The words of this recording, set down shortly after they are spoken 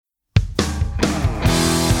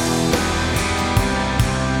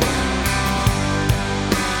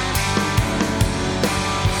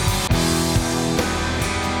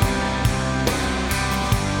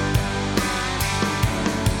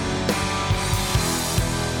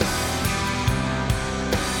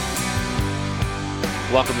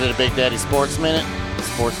Welcome to the Big Daddy Sports Minute,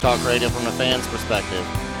 sports talk radio from the fans' perspective.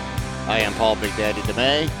 I am Paul Big Daddy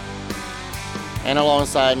DeMay, and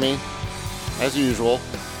alongside me, as usual,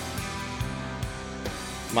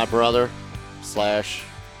 my brother slash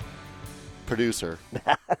producer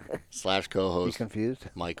slash co-host. You confused?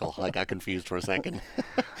 Michael. I got confused for a second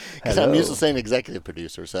because I'm used to saying executive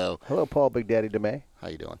producer. So hello, Paul Big Daddy DeMay. How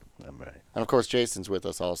you doing? I'm right. And of course, Jason's with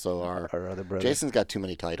us also. Our other brother. Jason's got too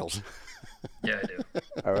many titles. Yeah, I do.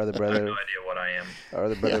 Our other I have brother. no idea what I am. Our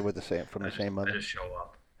other brother Yeah. with the same I mother. just show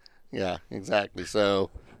up. Yeah, exactly. So,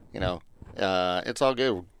 it's all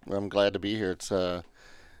good. I'm glad to be here. It's a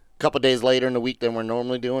couple days later in the week than we're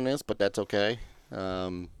normally doing this, but that's okay.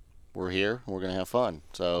 We're here. We're gonna have fun.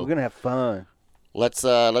 So We're gonna have fun. let's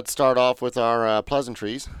start off with our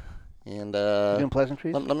pleasantries. And You doing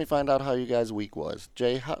pleasantries? let me find out how you guys' week was.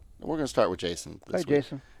 Jay, we're gonna start with Jason. Hi, This week.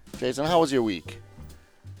 Jason. Jason, how was your week?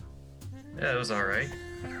 Yeah, it was all right.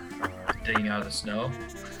 Digging out of the snow.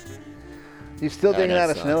 You still digging that out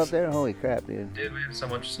of snow sucks. up there? Holy crap, dude! Dude, we have so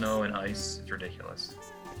much snow and ice. It's ridiculous.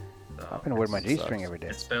 So I'm gonna wear my Sucks. G-string every day.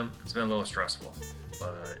 It's been a little stressful,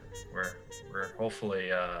 but we're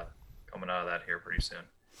hopefully coming out of that here pretty soon.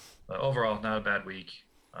 But overall, not a bad week.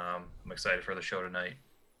 I'm excited for the show tonight.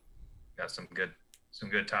 Got some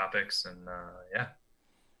good topics, and yeah,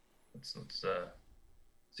 let's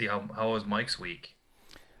see how was Mike's week.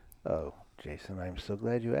 Oh, Jason, I'm so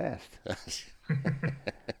glad you asked.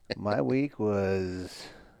 My week was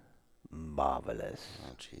marvelous.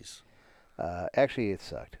 Oh, jeez. Actually, it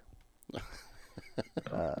sucked.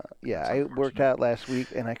 Yeah, I worked out last week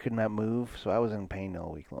and I could not move, so I was in pain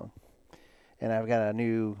all week long. And I've got a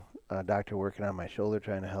new doctor working on my shoulder,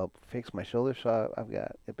 trying to help fix my shoulder. So I've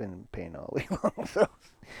been in pain all week long. So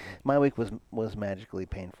my week was magically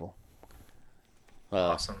painful.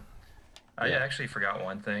 Awesome. I yeah. actually forgot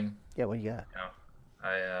one thing. Yeah, what do you got? You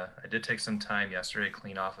know, I did take some time yesterday to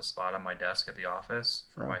clean off a spot on my desk at the office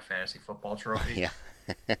for my fantasy football trophy.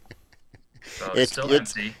 Yeah. So it's still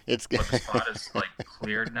empty, It's but the spot is like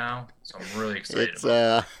cleared now. So I'm really excited it's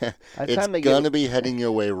about it. it's time they gonna be heading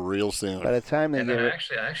your way real soon. By the time they And get then it,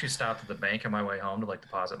 I actually stopped at the bank on my way home to like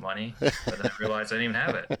deposit money, but then I realized I didn't even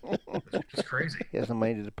have it. It's crazy. he has no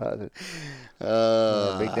money to deposit.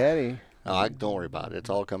 Big Daddy. Don't worry about it. It's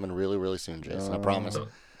all coming really, really soon, Jason. I promise. So,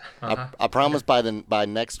 I promise by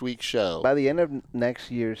next week's show. By the end of next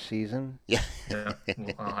year's season, Yeah. yeah,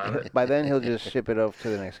 I'll have it. by then he'll just ship it off to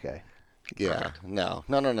the next guy. Yeah. No.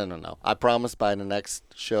 I promise by the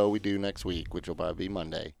next show we do next week, which will probably be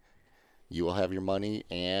Monday, you will have your money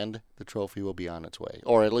and the trophy will be on its way,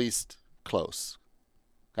 or at least close.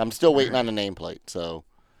 I'm still waiting on the nameplate, so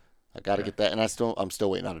I got to get that, and I'm still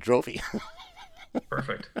waiting on a trophy.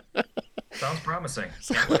 Perfect. Sounds promising.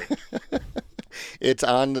 Can't wait. It's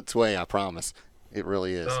on its way, I promise. It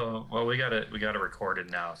really is. So, well, we got it recorded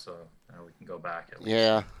now, so we can go back at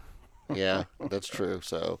least. Yeah, that's true.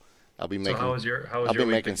 So I'll be So making. how was your I'll week, be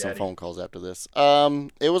making Big some Daddy? phone calls after this.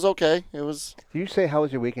 It was okay. It was. Did you say, how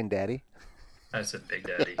was your weekend, Daddy? I said Big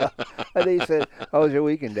Daddy. I think you said, how was your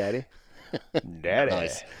weekend, Daddy? Daddy.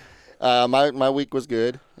 Nice. My week was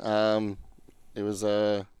good. It was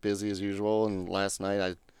busy as usual, and last night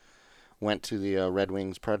I went to the Red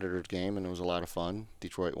Wings Predators game, and it was a lot of fun.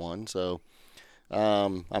 Detroit won, so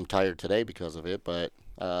I'm tired today because of it, but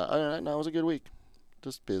no, it was a good week.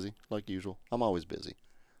 Just busy like usual. I'm always busy,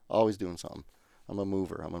 always doing something. I'm a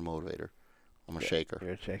mover. I'm a motivator. I'm a shaker.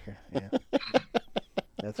 You're a shaker, yeah.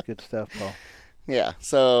 That's good stuff, Paul. Yeah.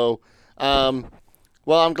 So,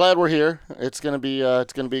 well, I'm glad we're here. It's gonna be a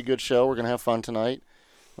good show. We're gonna have fun tonight.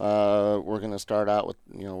 We're gonna start out with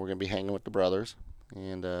we're gonna be hanging with the brothers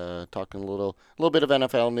and talking a little bit of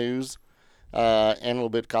NFL news and a little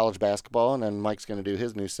bit of college basketball, and then Mike's gonna do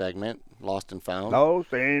his new segment, Lost and Found.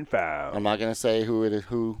 Lost and found. I'm not gonna say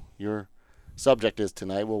who your subject is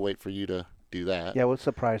tonight. We'll wait for you to do that. Yeah, we'll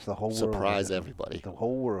surprise the whole world. Surprise everybody. The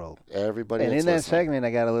whole world. Everybody. And that's in that listening. segment,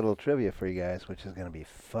 I got a little trivia for you guys, which is going to be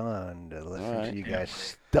fun to listen right. to you guys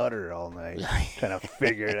stutter all night, trying to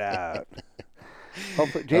figure it out.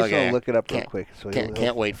 Hopefully, Jason Okay. will look it up real Can't- quick. So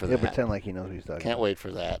can't wait for he'll that. pretend like he knows what he's talking Can't about. wait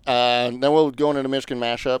for that. Then we'll go into the Michigan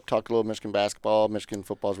mashup, talk a little Michigan basketball, Michigan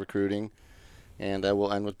football's recruiting, and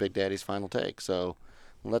we'll end with Big Daddy's final take. So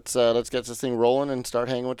let's get this thing rolling and start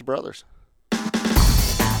hanging with the brothers.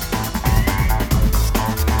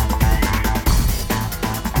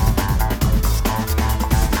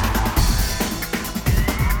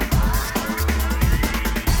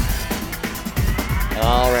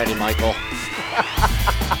 Alrighty, Michael.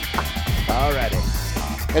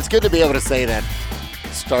 Alrighty. It's good to be able to say that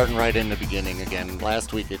starting right in the beginning again.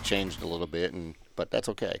 Last week it changed a little bit, but that's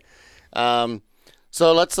okay.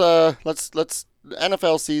 So let's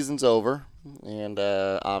NFL season's over, and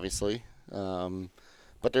obviously,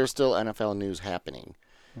 but there's still NFL news happening.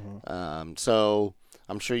 So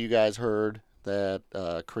I'm sure you guys heard that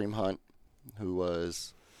Kareem Hunt, who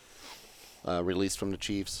was released from the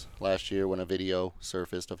Chiefs last year when a video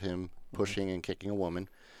surfaced of him pushing and kicking a woman,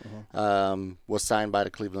 was signed by the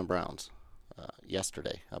Cleveland Browns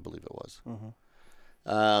yesterday, I believe it was.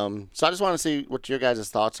 So I just want to see what your guys'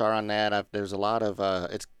 thoughts are on that. There's a lot of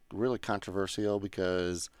it's really controversial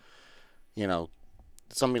because,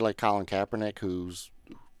 somebody like Colin Kaepernick, who's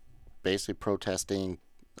basically protesting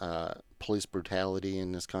police brutality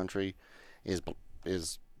in this country,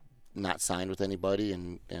 is not signed with anybody,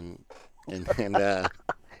 and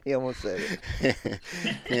He almost said it.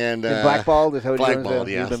 and He's blackballed. Is how blackballed,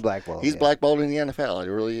 He's yes. been blackballed. He's yeah. blackballed in the NFL. It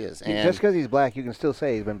really is. And Just because he's black, you can still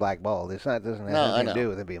say he's been blackballed. It's not doesn't have No, I anything to know. do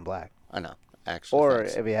with him being black. I know, actually. Or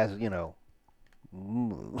thanks. if he has, okay,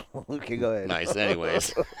 go ahead. Nice.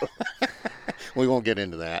 Anyways, we won't get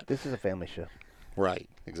into that. This is a family show. Right,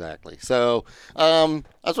 exactly. So, I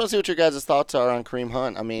just want to see what your guys' thoughts are on Kareem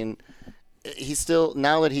Hunt. I mean, he's still,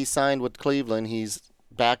 now that he's signed with Cleveland, he's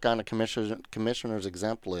back on the commissioner's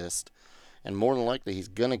exempt list, and more than likely he's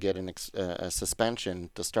going to get a suspension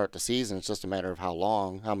to start the season. It's just a matter of how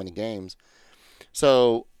long, how many games.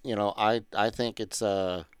 So, I think it's,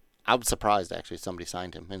 I'm surprised actually somebody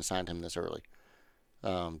signed him this early.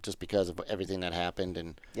 Just because of everything that happened,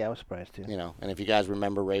 and Yeah, I was surprised too. and if you guys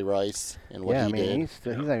remember Ray Rice and what Yeah, he did, he's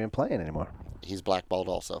not even playing anymore. he's blackballed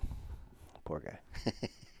also. Poor guy.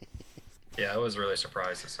 Yeah, I was really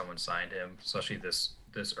surprised that someone signed him, especially this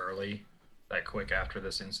early, that quick after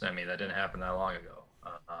this incident. I mean, that didn't happen that long ago.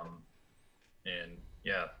 And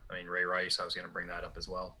yeah, I mean, Ray Rice, I was going to bring that up as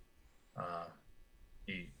well.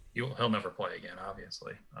 He'll never play again,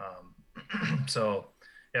 obviously. So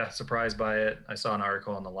yeah, surprised by it. I saw an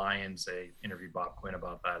article on the Lions. They interviewed Bob Quinn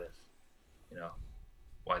about that.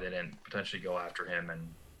 Why they didn't potentially go after him, and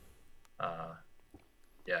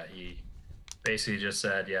he basically just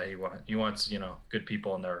said, he wants good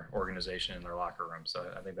people in their organization, in their locker room. So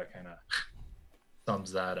I think that kind of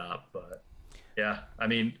sums that up. But yeah, I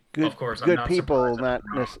mean, of course, I'm good not people, surprised not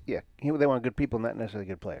they want good people, not necessarily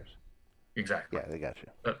good players. exactly. Yeah, they got you.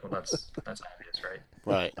 That's obvious, right?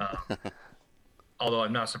 Right. Although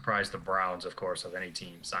I'm not surprised the Browns, of course, of any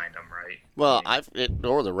team signed him, right? Well, I mean,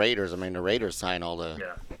 or the Raiders. I mean, the Raiders sign all the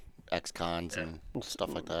yeah, ex-cons and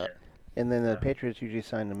stuff like that. And then the Patriots usually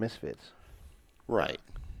sign the misfits. Right.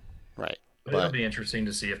 but it'll be interesting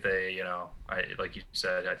to see if they, like you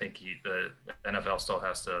said, I think the NFL still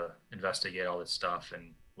has to investigate all this stuff,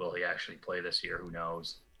 and will he actually play this year? Who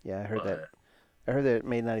knows? Yeah, I heard that. I heard that it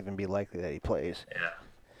may not even be likely that he plays. Yeah.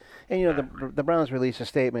 And the Browns released a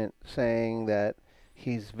statement saying that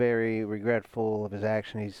he's very regretful of his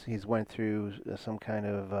action. He's went through some kind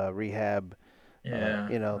of rehab,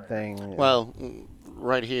 thing. Well,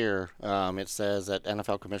 right here, it says that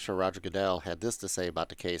NFL Commissioner Roger Goodell had this to say about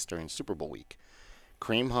the case during Super Bowl week.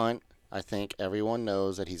 Kareem Hunt, I think everyone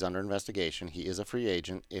knows that he's under investigation. He is a free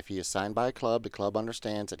agent. If he is signed by a club, the club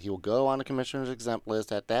understands that he will go on the commissioner's exempt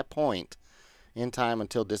list at that point in time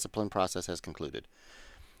until discipline process has concluded.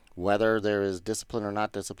 Whether there is discipline or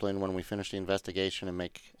not discipline when we finish the investigation and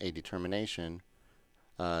make a determination,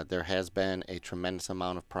 there has been a tremendous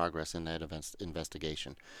amount of progress in that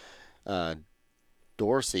investigation.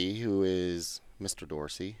 Dorsey, who is Mr.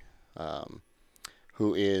 Dorsey,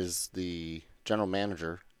 who is the general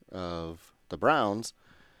manager of the Browns,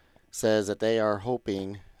 says that they are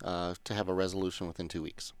hoping to have a resolution within 2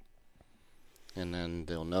 weeks. And then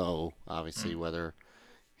they'll know, obviously, whether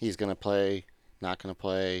he's going to play, not going to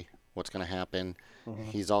play, what's going to happen.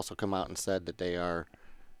 He's also come out and said that they are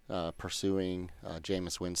pursuing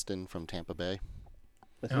Jameis Winston from Tampa Bay.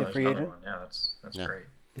 Is he a free agent? Yeah, that's great.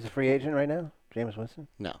 He's a free agent right now, Jameis Winston?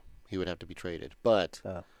 No, he would have to be traded. But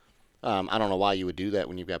I don't know why you would do that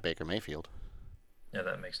when you've got Baker Mayfield. Yeah,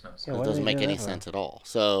 that makes no sense. Yeah, It why doesn't would he make do any that? sense at all.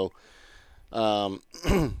 So, Do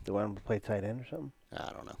you want him to play tight end or something?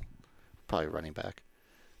 I don't know. Probably running back.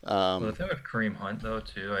 Well, the thing with Kareem Hunt, though,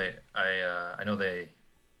 too, I know they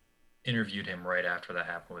interviewed him right after that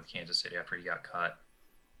happened with Kansas City, after he got cut.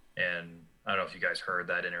 And I don't know if you guys heard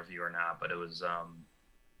that interview or not, but it was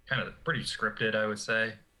kind of pretty scripted, I would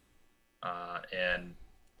say. And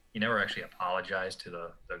he never actually apologized to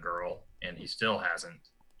the girl, and he still hasn't,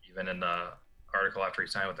 even in the article after he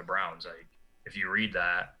signed with the Browns. If you read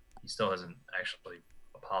that, he still hasn't actually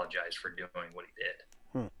apologized for doing what he did.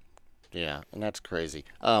 Yeah, and that's crazy.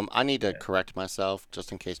 I need to correct myself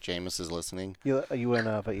just in case Jameis is listening. You went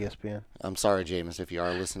off at ESPN? I'm sorry, Jameis, if you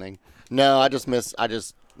are listening. No, I just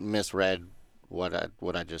misread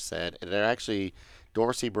what I just said. They're actually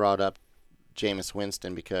Dorsey brought up Jameis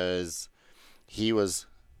Winston because he was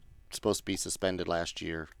supposed to be suspended last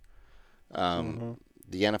year.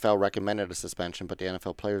 The NFL recommended a suspension, but the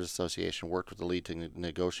NFL Players Association worked with the league to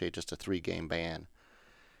negotiate just a 3-game ban.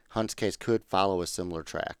 Hunt's case could follow a similar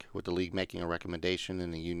track, with the league making a recommendation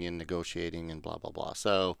and the union negotiating and blah, blah, blah.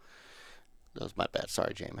 So, that was my bad.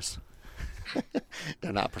 Sorry, Jameis.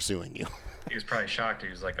 They're not pursuing you. He was probably shocked. He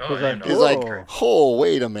was like, "Oh, He's I didn't like, know He's that like, was correct." oh,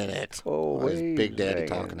 wait a minute. Oh, What is wait Big a Daddy second.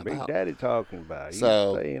 talking Big about? Daddy talking about.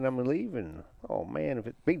 So- He's saying I'm leaving. Oh, man.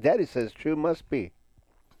 If Big Daddy says true, must be.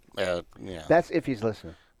 Yeah. That's if he's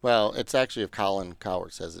listening. Well, it's actually if Colin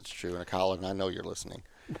Coward says it's true, and Colin, I know you're listening.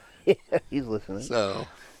 He's listening. So,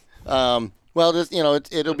 well, just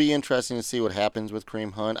it'll be interesting to see what happens with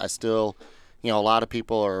Kareem Hunt. I still, a lot of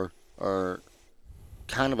people are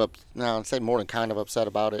kind of now I'd say more than kind of upset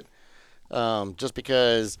about it, just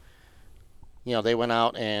because, they went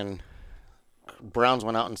out and Browns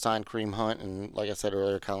went out and signed Kareem Hunt, and like I said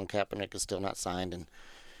earlier, Colin Kaepernick is still not signed, and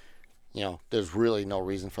there's really no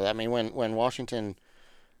reason for that. I mean, when Washington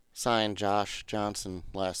signed Josh Johnson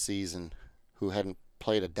last season, who hadn't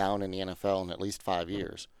played a down in the NFL in at least 5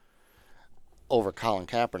 years, over Colin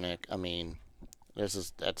Kaepernick. I mean,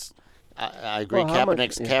 I agree. Well,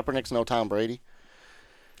 Kaepernick's no Tom Brady,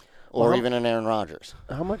 or even an Aaron Rodgers.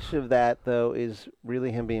 How much of that, though, is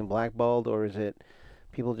really him being blackballed, or is it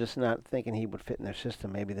people just not thinking he would fit in their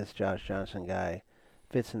system? Maybe this Josh Johnson guy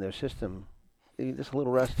fits in their system. He's just a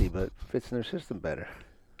little rusty, but fits in their system better.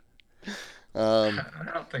 I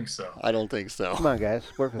don't think so. I don't think so. Come on, guys.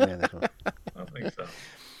 Work with me on this one. I don't think so.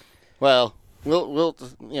 Well, we'll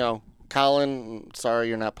Colin, sorry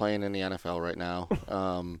you're not playing in the NFL right now.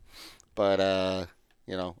 But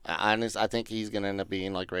I think he's going to end up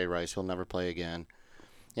being like Ray Rice. He'll never play again.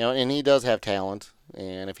 And he does have talent,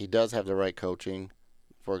 and if he does have the right coaching,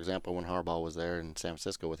 for example, when Harbaugh was there in San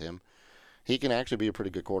Francisco with him, he can actually be a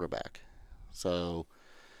pretty good quarterback. So,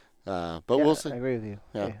 we'll see. I agree with you.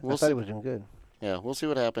 Yeah, I thought he was doing good. Yeah, we'll see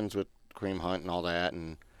what happens with Kareem Hunt and all that,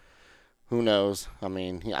 and who knows? I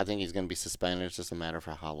mean, I think he's going to be suspended. It's just a matter of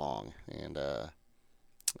how long, and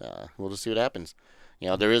we'll just see what happens.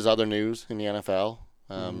 There is other news in the NFL.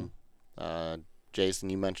 Jason,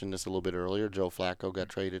 you mentioned this a little bit earlier. Joe Flacco got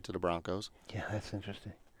traded to the Broncos. Yeah, that's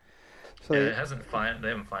interesting. So They haven't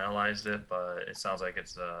finalized it, but it sounds like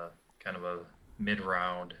it's kind of a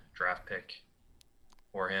mid-round draft pick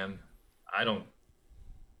for him. I don't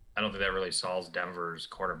think that really solves Denver's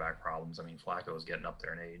quarterback problems. I mean, Flacco is getting up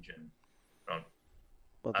there in age, and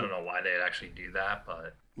I don't know why they'd actually do that,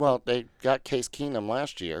 but Well, they got Case Keenum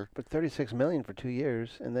last year. for $36 million for 2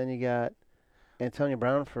 years, and then you got Antonio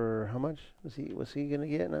Brown for how much was he going to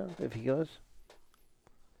get now if he goes?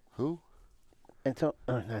 Who? Not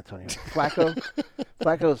Antonio. Flacco.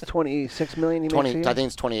 Flacco's $26 million. He makes a 20. year? I think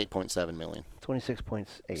it's 28.7 million.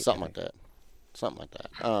 26.8. Something like that. Something like that.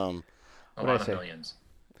 a What'd lot I of say? millions.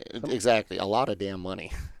 Exactly. A lot of damn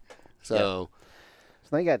money. So. So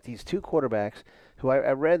now you got these two quarterbacks who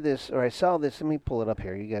I read this, or I saw this. Let me pull it up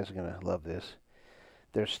here. You guys are going to love this.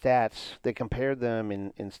 Their stats, they compared them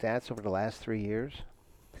in stats over the last 3 years.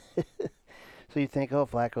 So you think, oh,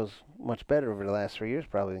 Flacco's much better over the last 3 years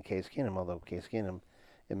probably than Case Keenum, although Case Keenum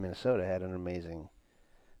in Minnesota had an amazing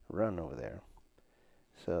run over there.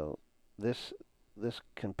 So this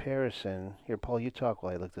comparison, here, Paul, you talk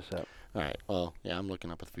while I look this up. All right. Well, yeah, I'm looking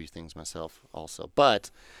up a few things myself also.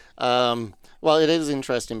 But, well, it is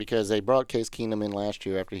interesting because they brought Case Keenum in last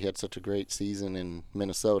year after he had such a great season in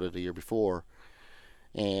Minnesota the year before.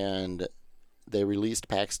 And they released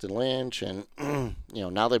Paxton Lynch, and,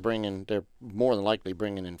 now they're more than likely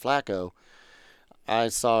bringing in Flacco. I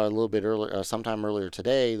saw a little bit earlier, sometime earlier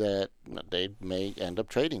today, that they may end up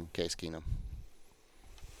trading Case Keenum.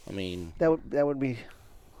 I mean, That would be,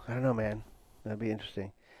 I don't know, man. That'd be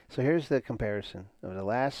interesting. So here's the comparison of the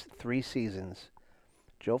last 3 seasons.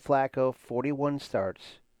 Joe Flacco, 41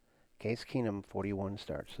 starts. Case Keenum, 41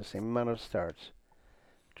 starts. The same amount of starts.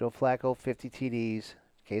 Joe Flacco, 50 TDs.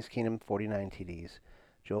 Case Keenum, 49 TDs.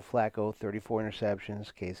 Joe Flacco, 34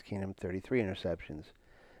 interceptions. Case Keenum, 33 interceptions.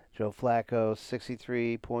 Joe Flacco,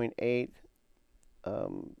 63.8.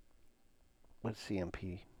 What's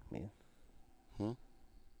CMP mean?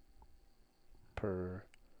 Per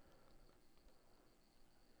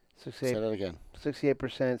say that again. 68%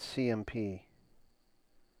 CMP.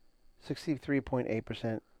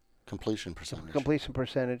 63.8% Completion percentage. completion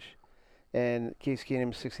percentage. And Case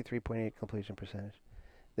Keenum, 63.8 completion percentage.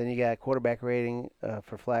 Then you got quarterback rating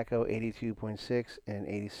for Flacco, 82.6 and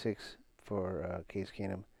 86 for Case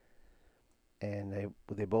Keenum. And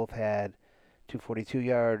they both had 242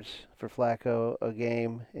 yards for Flacco a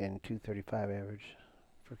game and 235 average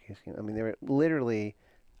for Case Keenum. I mean, they're literally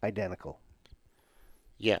identical.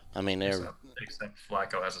 Yeah, I mean they're Except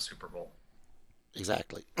Flacco has a Super Bowl.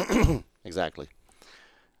 exactly, exactly.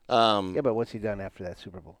 Yeah, but what's he done after that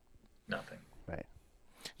Super Bowl? Nothing. Right.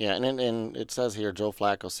 Yeah, and it says here Joe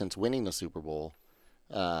Flacco, since winning the Super Bowl,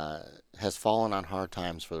 has fallen on hard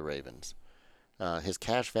times for the Ravens. His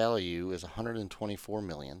cash value is 124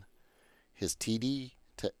 million. His TD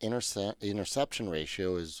to interception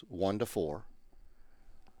ratio is 1-4.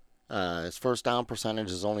 His first down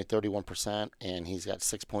percentage is only 31%, and he's got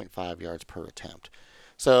 6.5 yards per attempt.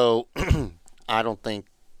 So I don't think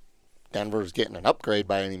Denver's getting an upgrade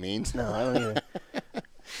by any means. No, I don't either.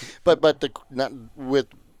 But with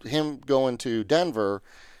him going to Denver,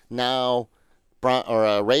 now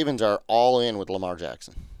Ravens are all in with Lamar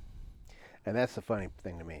Jackson. And that's the funny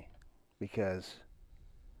thing to me, because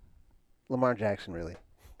Lamar Jackson really,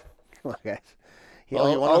 come on, guys. He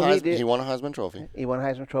won a Heisman Trophy. He won a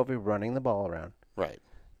Heisman Trophy running the ball around. Right.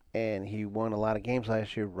 And he won a lot of games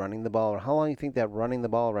last year running the ball around. How long do you think that running the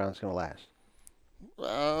ball around is going to last?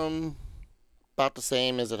 About the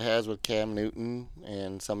same as it has with Cam Newton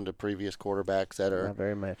and some of the previous quarterbacks that are Not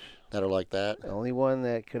very much. that are like that. The only one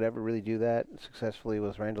that could ever really do that successfully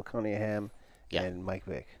was Randall Cunningham and Mike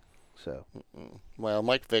Vick. So. Well,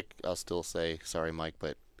 Mike Vick, I'll still say sorry, Mike,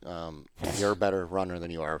 but you're a better runner than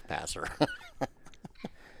you are a passer.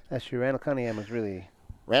 That's true. Randall Cunningham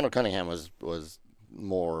was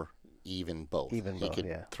more even both. He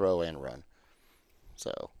could throw and run.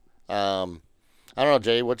 So, I don't know,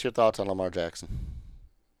 Jay. What's your thoughts on Lamar Jackson?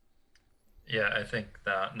 Yeah, I think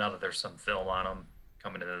that now that there's some film on him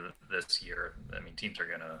coming into this year, I mean, teams are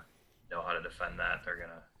gonna know how to defend that. They're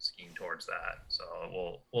gonna scheme towards that.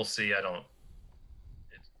 So we'll see.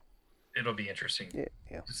 It'll be interesting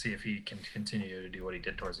to see if he can continue to do what he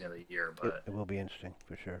did towards the end of the year. But it will be interesting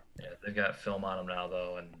for sure. Yeah, they've got film on him now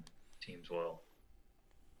though, and teams will,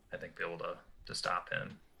 I think, be able to stop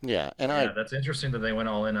him. Yeah, that's interesting that they went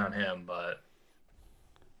all in on him, but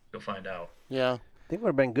you'll find out. Yeah, I think it would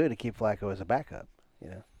have been good to keep Flacco as a backup.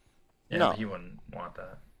 Yeah, no, but he wouldn't want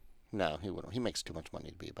that. No, he wouldn't. He makes too much money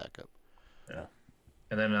to be a backup. Yeah,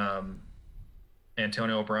 and then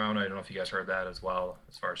Antonio Brown, I don't know if you guys heard that as well.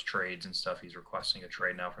 As far as trades and stuff, he's requesting a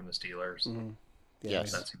trade now from the Steelers. Mm-hmm.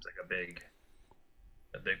 Yes, that seems like a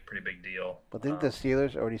pretty big deal. But didn't the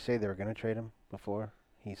Steelers already say they were going to trade him before?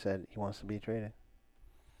 He said he wants to be traded.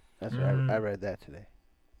 That's what I read that today.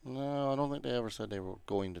 No, I don't think they ever said they were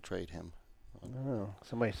going to trade him. No,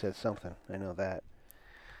 somebody said something. I know that.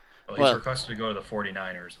 Well, he's requested to go to the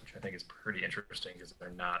 49ers, which I think is pretty interesting because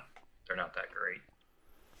they're not that great.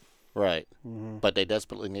 Right, but they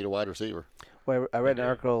desperately need a wide receiver. Well, I read an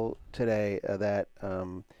article today that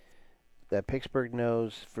that Pittsburgh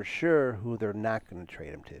knows for sure who they're not going to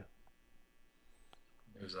trade him to.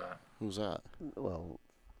 Who's that? Well,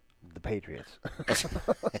 the Patriots.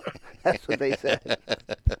 That's what they said.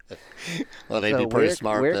 Well, they'd be pretty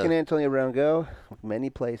smart. Where can Antonio Brown go? Many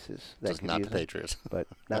places. Just not the Patriots. But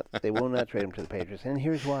they will not trade him to the Patriots. And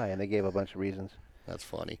here's why. And they gave a bunch of reasons. That's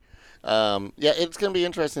funny. Yeah, it's going to be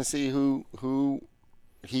interesting to see who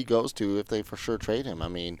he goes to if they for sure trade him. I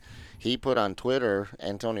mean, he put on Twitter,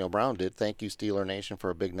 Antonio Brown did, "Thank you, Steeler Nation, for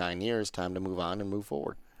a big 9 years. Time to move on and move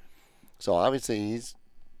forward." So obviously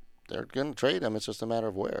they're going to trade him. It's just a matter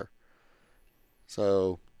of where.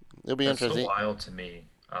 So it'll be interesting. That's so wild to me,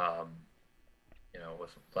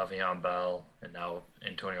 with Le'Veon Bell and now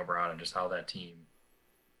Antonio Brown and just how that team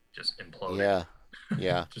just imploded.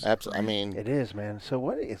 Yeah, absolutely. I mean, it is, man. So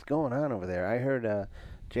what is going on over there? I heard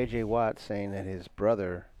J.J. Watt saying that his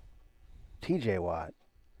brother, T.J. Watt,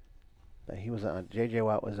 that he was on. J.J.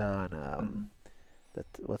 Watt was on that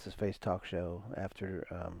what's his face talk show after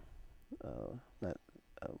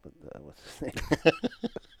what's his name?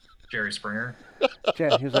 Jerry Springer.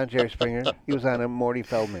 He was on Jerry Springer. He was on Morty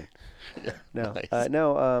Feldman. Yeah, no, nice.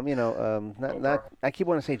 not. I keep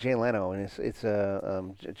wanting to say Jay Leno, and it's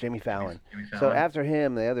Jimmy Fallon. Jimmy Fallon. So after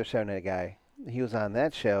him, the other Saturday Night guy, he was on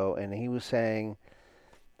that show, and he was saying,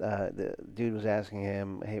 the dude was asking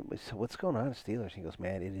him, "Hey, so what's going on at Steelers?" He goes,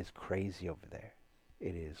 "Man, it is crazy over there.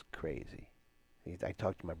 It is crazy. I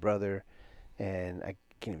talked to my brother, and I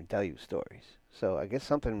can't even tell you stories. So I guess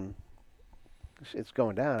it's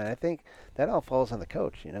going down, and I think that all falls on the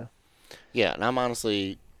coach, Yeah, and I'm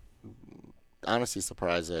honestly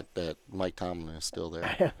surprised that Mike Tomlin is still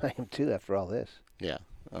there. I am too after all this. Yeah,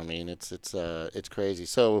 I mean it's crazy.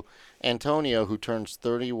 So Antonio, who turns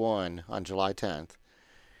 31 on July 10th,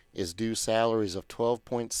 is due salaries of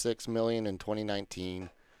 $12.6 million in 2019,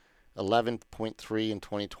 11.3 in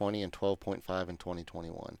 2020 and 12.5 in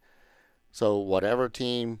 2021. So whatever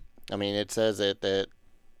team, I mean, it says that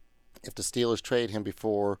if the Steelers trade him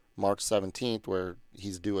before March 17th, where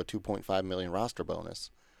he's due a 2.5 million roster bonus,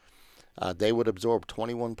 they would absorb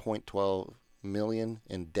 21.12 million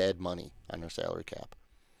in dead money on their salary cap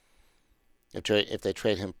if they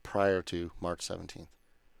trade him prior to March 17th.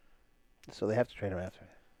 So they have to trade him after.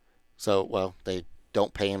 So, well, they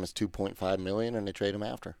don't pay him his 2.5 million and they trade him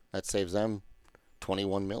after. That saves them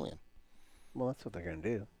 21 million. Well, that's what they're going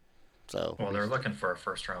to do. So, Well, they're looking for a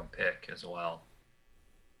first-round pick as well.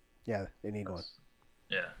 Yeah, they need one.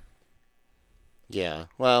 Yeah. yeah.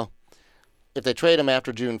 Well, if they trade him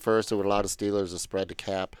after June 1st, it would allow the Steelers to spread the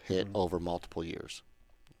cap hit over multiple years,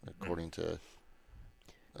 according to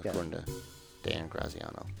Dan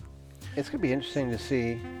Graziano. It's going to be interesting to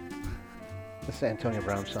see. This Antonio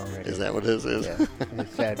Brown song right Is here. that what this is? Yeah,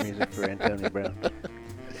 it's sad music for Antonio Brown.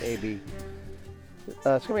 AB. It's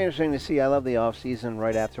going to be interesting to see. I love the off season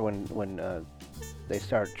right after when they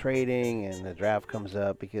start trading and the draft comes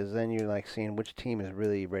up, because then you're like seeing which team is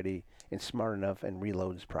really ready and smart enough and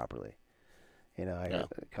reloads properly. You know,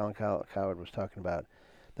 Colin Coward was talking about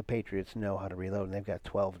the Patriots know how to reload, and they've got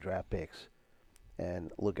 12 draft picks.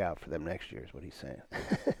 And look out for them next year is what he's saying.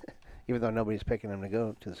 Even though nobody's picking them to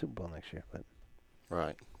go to the Super Bowl next year. But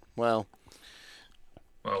Right. Well,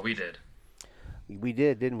 we did. we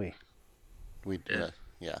did, didn't we? we did.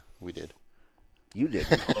 Yeah, we did. You did.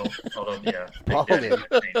 Although, yeah. Paul did.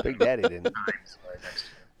 Big Daddy didn't. Times by next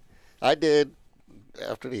year. I did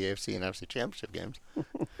after the AFC and NFC championship games.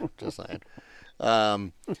 Just saying.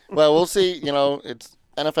 Well, we'll see. You know, it's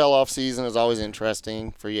NFL offseason is always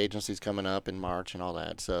interesting. Free agency's coming up in March and all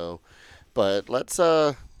that. So, but let's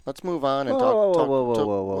move on and talk.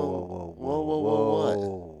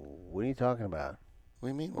 Whoa. What are you talking about? What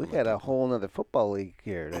do you mean? We got a whole nother football league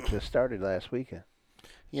here that just started last weekend.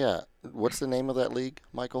 Yeah. What's the name of that league,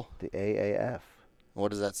 Michael? The AAF. What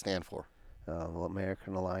does that stand for?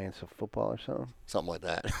 American Alliance of Football or something. Something like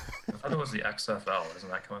that. I thought it was the XFL. Isn't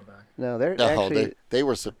that coming back? No, they're No, actually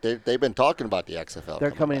they've been talking about the XFL. they're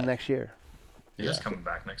coming in back. next year. It is coming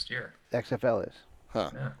back next year. XFL is. Huh.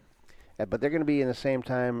 Yeah. But they're going to be in the same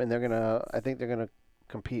time, and I think they're going to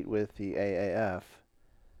compete with the AAF,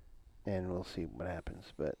 and we'll see what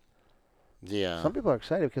happens. But Yeah. some people are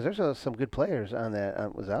excited because there's some good players on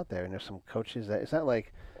that was out there, and there's some coaches that it's not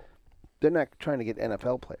like they're not trying to get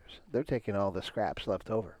NFL players. They're taking all the scraps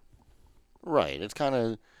left over. Right. It's kind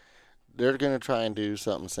of they're going to try and do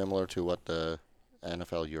something similar to what the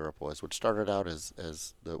NFL Europe was, which started out as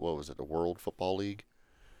the the World Football League,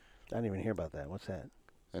 I didn't even hear about that. What's that?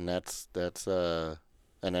 and that's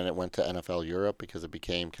and then it went to NFL Europe because it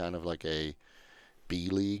became kind of like a B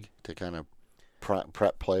league to kind of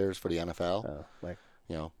prep players for the NFL. Oh, like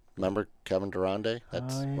You know, remember Kevin Durande?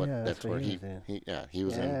 That's that's where what he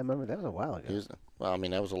was I in. remember that was a while ago. Well, I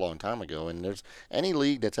mean, that was a long time ago, and there's any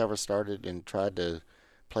league that's ever started and tried to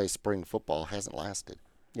play spring football hasn't lasted.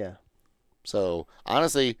 Yeah. So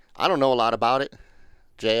honestly, I don't know a lot about it.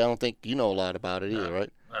 Jay, I don't think you know a lot about it either,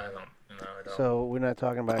 right? I don't. So we're not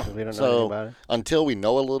talking about it because we don't know So anything about it. until we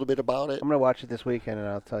know a little bit about it, I'm gonna watch it this weekend, and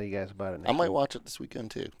I'll tell you guys about it. Next I might week. watch it this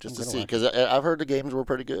weekend too, just I'm to gonna see, watch because I've heard the games were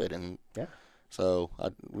pretty good, and Yeah. so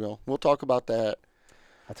we'll talk about that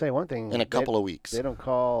I'll tell you one thing. in a couple of weeks. They don't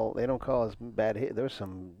call as bad hit. There's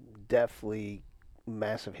some definitely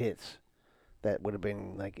massive hits that would have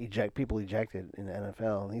been like people ejected in the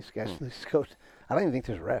NFL. And these guys, these coaches, I don't even think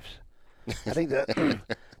there's refs. I think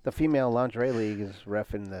the female lingerie league is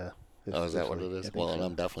reffing the. Oh, is that what it league. I is? think Well, so. and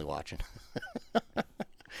I'm definitely watching.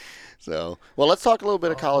 So, well, let's talk a little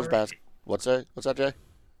bit of college Alrighty. basketball. What's that, Jay?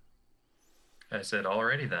 I said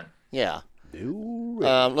already then. Yeah. Do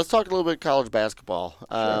Let's talk a little bit of college basketball.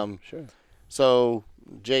 sure. So,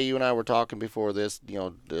 Jay, you and I were talking before this. You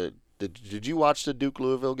know, did you watch the Duke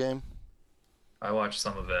Louisville game? I watched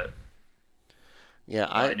some of it. Yeah,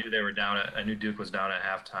 I knew they were down at. I knew Duke was down at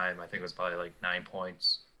halftime. I think it was probably like 9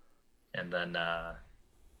 points, and then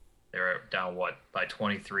they were down by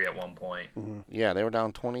 23 at one point. Yeah, they were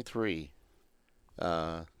down 23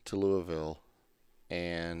 to Louisville,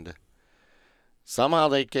 and somehow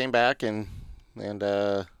they came back and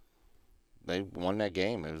they won that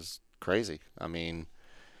game. It was crazy. I mean,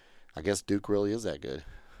 I guess Duke really is that good.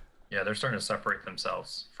 Yeah, they're starting to separate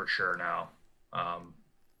themselves for sure now.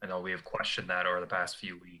 I know we have questioned that over the past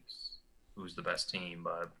few weeks, who's the best team,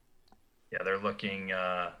 but yeah, they're looking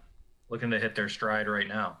to hit their stride right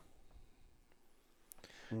now.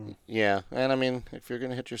 Yeah, and I mean, if you're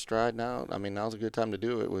gonna hit your stride now, I mean, now's a good time to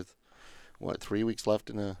do it. With 3 weeks left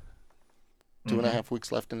in 2.5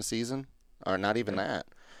 weeks left in the season, or not even that.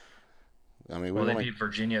 I mean, Well, they beat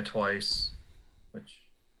Virginia twice, which,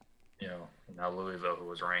 now Louisville, who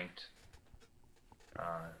was ranked.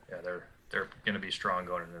 Yeah, they're going to be strong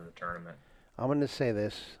going into the tournament. I'm going to say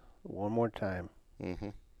this one more time. Mm-hmm.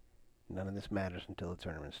 None of this matters until the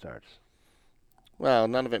tournament starts. Well,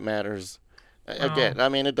 none of it matters. Again, I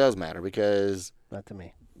mean, it does matter because... Not to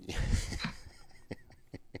me.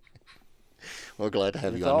 We're glad to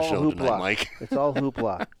have you on the show tonight, Mike. It's all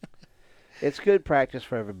hoopla. It's good practice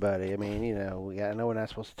for everybody. I mean, I know we're not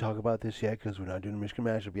supposed to talk about this yet because we're not doing the Michigan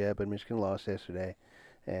matchup yet, but Michigan lost yesterday.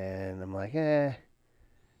 And I'm like, so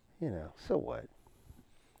what?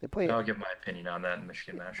 I'll give my opinion on that in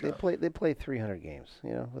Michigan matchup. They play 300 games.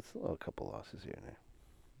 With a couple losses here and there.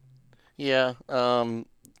 Yeah.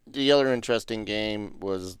 The other interesting game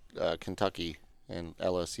was Kentucky and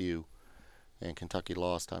LSU, and Kentucky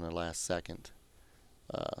lost on the last second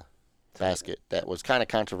basket. That was kind of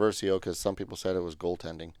controversial because some people said it was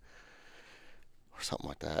goaltending or something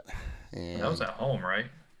like that. And that was at home, right?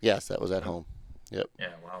 Yes, that was at home. Yep.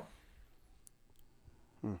 Yeah. Wow.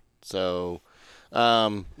 So,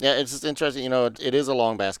 yeah, it's just interesting. It is a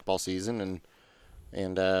long basketball season,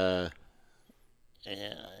 and if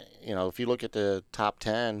you look at the top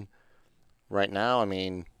 10 right now, I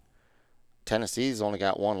mean, Tennessee's only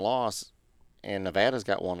got one loss, and Nevada's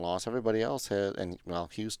got one loss. Everybody else has,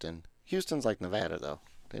 Houston. Houston's like Nevada, though.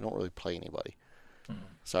 They don't really play anybody.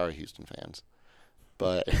 Sorry, Houston fans.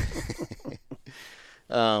 But,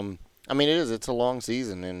 I mean, it's a long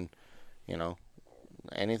season, and,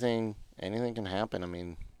 anything can happen. I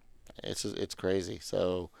mean, it's crazy.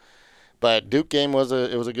 So, but Duke game was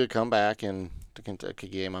a good comeback, and the Kentucky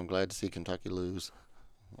game, I'm glad to see Kentucky lose.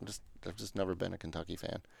 I've just never been a Kentucky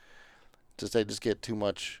fan. They just get too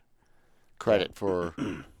much credit for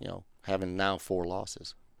having now 4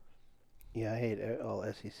 losses. Yeah, I hate all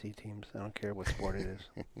SEC teams. I don't care what sport it is.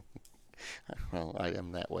 Well, I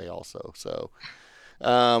am that way also. So,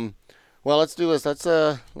 well, let's do this.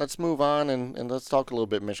 Let's move on and let's talk a little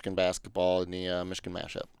bit Michigan basketball in the Michigan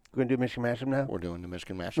mashup. We're gonna do Michigan mashup now. We're doing the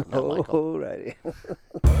Michigan mashup now, Michael. Alrighty.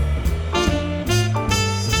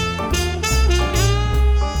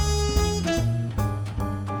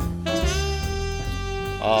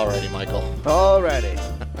 Alrighty, Michael. Alrighty.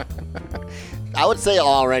 I would say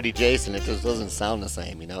already, Jason. It just doesn't sound the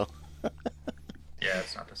same, Yeah,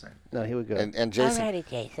 it's not the same. No, he would go. And Jason. Alrighty,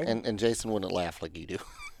 Jason. And Jason wouldn't laugh like you do.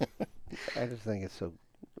 I just think it's so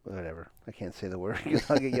whatever. I can't say the word because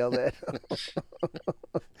I'll get yelled at. All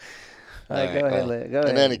right, go ahead. Go ahead.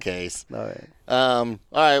 In any case. All right. All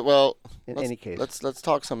right. Well. In any case. Let's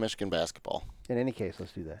talk some Michigan basketball. In any case,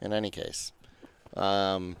 let's do that. In any case,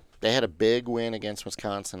 they had a big win against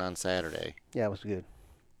Wisconsin on Saturday. Yeah, it was good.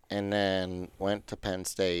 And then went to Penn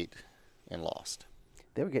State and lost.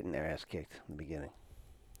 They were getting their ass kicked in the beginning.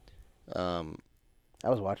 I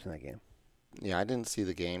was watching that game. Yeah, I didn't see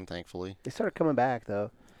the game, thankfully. They started coming back,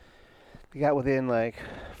 though. They got within,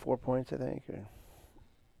 4 points, I think. Or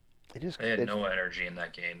they had no energy in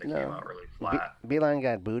that game. They came out really flat. Beeline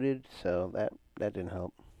got booted, so that didn't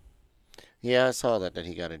help. Yeah, I saw that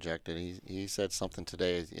he got ejected. He said something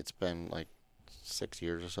today. It's been 6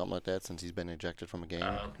 years or something like that since he's been ejected from a game.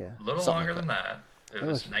 A little something longer like than that. It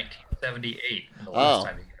was 1978 the last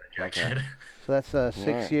time he got ejected. Okay. So that's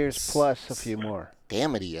 6 years plus a few more.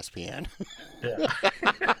 Damn it, ESPN. Yeah.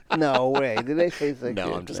 No way. Did they say 6 years?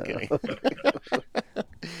 No, I'm just kidding.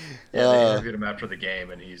 Yeah, they interviewed him after the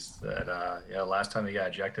game, and he said, last time he got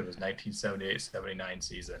ejected was 1978-79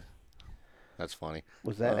 season. That's funny.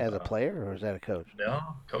 Was that as a player or was that a coach? No,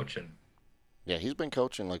 coaching. Yeah, he's been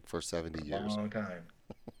coaching for 70 years. A long time.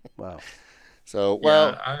 Wow. So,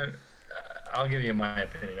 well, I'll give you my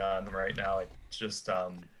opinion on them right now. It's just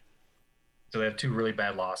so they have 2 really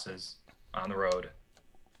bad losses on the road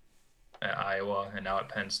at Iowa and now at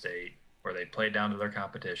Penn State, where they played down to their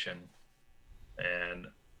competition, and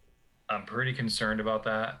I'm pretty concerned about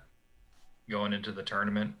that going into the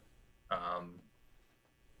tournament,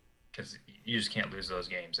 because you just can't lose those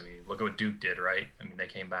games. I mean, look at what Duke did, right? I mean, they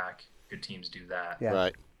came back. Good teams do that. Yeah.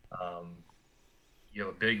 Right. You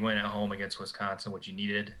have a big win at home against Wisconsin, which you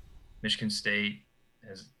needed. Michigan State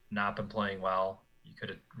has not been playing well. You could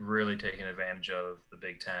have really taken advantage of the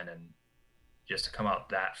Big Ten, and just to come out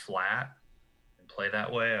that flat and play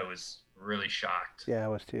that way, I was really shocked. Yeah, I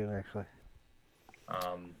was too, actually.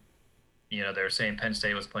 They were saying Penn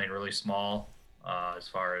State was playing really small as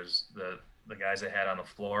far as the guys they had on the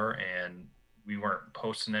floor, and we weren't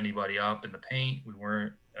posting anybody up in the paint. We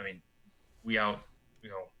weren't. I mean,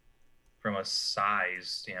 from a size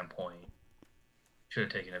standpoint, should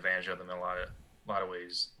have taken advantage of them in a lot of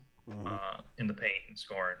ways in the paint and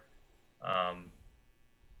scoring.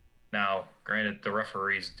 Now, granted, the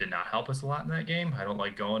referees did not help us a lot in that game. I don't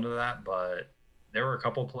like going to that, but there were a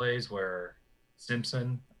couple plays where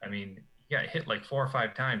Simpson, I mean, he got hit like 4 or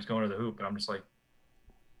 5 times going to the hoop, and I'm just like,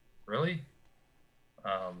 really?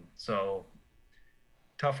 So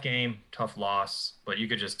tough game, tough loss, but you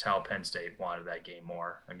could just tell Penn State wanted that game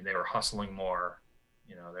more. I mean, they were hustling more.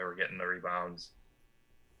 They were getting the rebounds.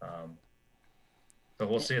 Um, so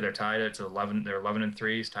we'll see. They're tied. It's 11. They're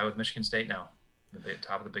 11-3. Tied with Michigan State now, the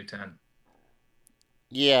top of the Big Ten.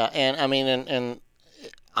 Yeah, and I mean, and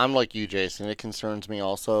I'm like you, Jason. It concerns me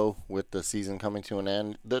also with the season coming to an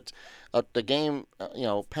end. That the game,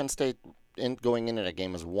 Penn State going into that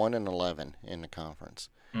game is 1-11 in the conference.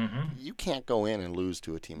 Mm-hmm. You can't go in and lose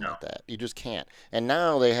to a team No. like that. You just can't. And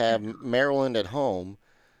now they have Maryland at home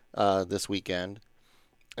this weekend,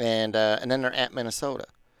 and then they're at Minnesota,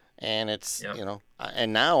 and it's Yep.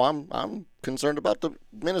 and now I'm concerned about the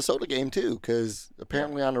Minnesota game too, because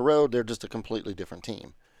apparently on the road they're just a completely different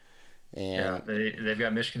team. Yeah, And they've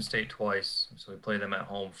got Michigan State twice, so we play them at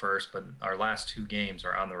home first. But our last 2 games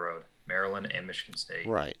are on the road: Maryland and Michigan State.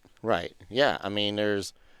 right, yeah. I mean,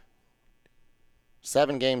 there's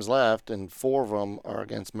 7 games left, and 4 of them are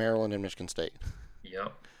against Maryland and Michigan State.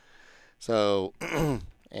 Yep. So,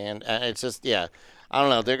 and it's just, yeah, I don't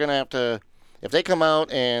know. They're gonna have to, if they come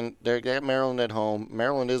out and they got Maryland at home.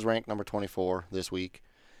 Maryland is ranked number 24 this week.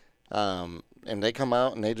 And they come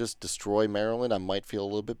out and they just destroy Maryland, I might feel a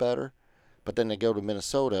little bit better. But then they go to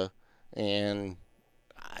Minnesota, and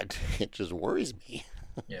it just worries me.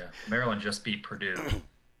 Yeah. Maryland just beat Purdue,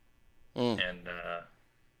 Mm, and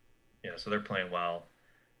yeah, so they're playing well.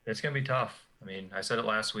 It's gonna be tough. I mean, I said it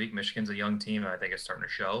last week. Michigan's a young team, and I think it's starting to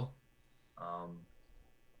show. Um,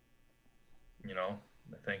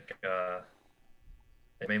 I think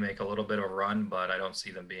they may make a little bit of a run, but I don't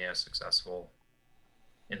see them being as successful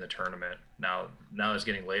in the tournament. Now it's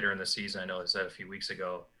getting later in the season. I know I said a few weeks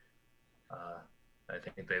ago. Uh, I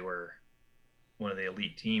think they were one of the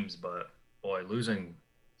elite teams, but boy, losing,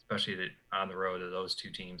 especially on the road to those 2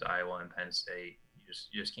 teams, Iowa and Penn State,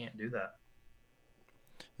 you just can't do that.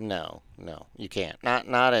 no, you can't.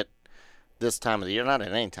 Not at this time of the year. Not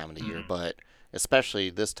at any time of the year, Mm. but especially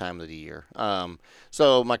this time of the year.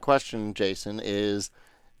 So my question, Jason, is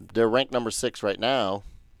they're ranked number 6 right now.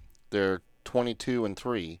 They're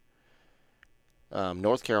 22-3.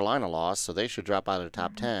 North Carolina lost, so they should drop out of the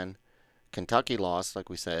top 10. Kentucky lost, like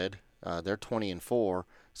we said. They're 20-4.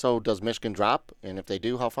 So does Michigan drop? And if they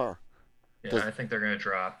do, how far? Yeah, Does I think they're going to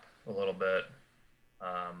drop a little bit.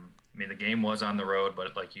 I mean, the game was on the road,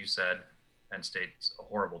 but like you said, Penn State's a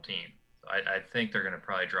horrible team. I think they're going to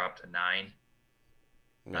probably drop to 9,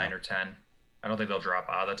 no? 9 or 10. I don't think they'll drop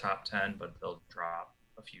out of the top 10, but they'll drop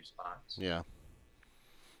a few spots. Yeah,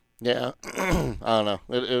 yeah. I don't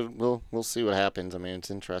know. We'll see what happens. I mean,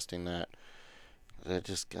 it's interesting that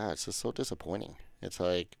it's just so disappointing. It's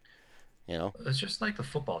like, you know, It's just like the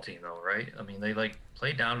football team, though, right? I mean, they like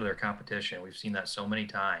play down to their competition. We've seen that so many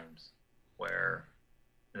times where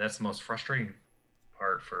and that's the most frustrating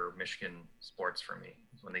part for Michigan sports for me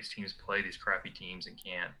is when these teams play these crappy teams and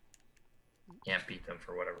can't beat them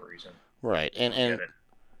for whatever reason. right. I don't And get it.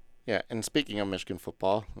 yeah. And speaking of Michigan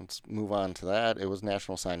football, let's move on to that. It was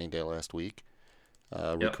National Signing Day last week.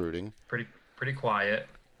 Yep, Recruiting. pretty quiet.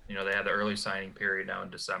 They had the early signing period now in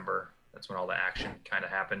December. That's when all the action kind of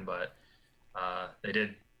happened, but they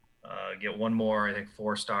did get one more, I think,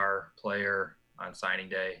 4-star player on signing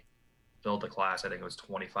day. Filled the class. I think it was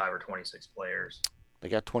 25 or 26 players. They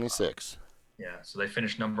got Um, 26. yeah, so they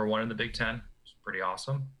finished number 1 in the Big Ten, which is pretty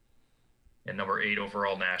awesome, and number 8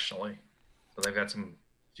 overall nationally. So they've got some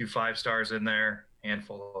few 5-stars in there,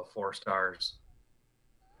 handful of 4-stars.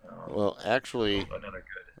 Well, actually, Another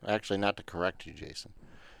good. not to correct you, Jason.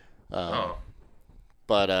 Oh,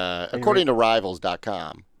 But Are you according to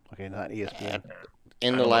Rivals.com, Okay, not ESPN. yeah.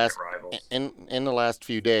 in I the don't look last at Rivals. in the last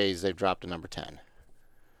few days, they've dropped to number 10.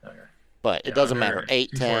 Okay. But it Yeah, doesn't matter.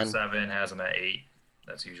 8, 10. 247 has them at 8.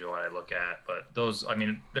 That's usually what I look at. But those, I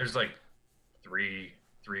mean, there's like three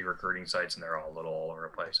recruiting sites, and they're all a little all over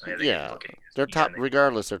the place. I think Yeah, look at they're ESPN, top.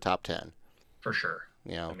 Regardless, they're top 10. for sure.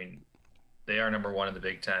 You I know. mean, they are number 1 in the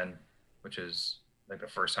Big Ten, which is like the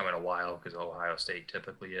first time in a while because Ohio State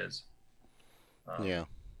typically is. Yeah.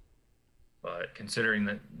 But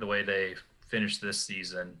considering the way they finished this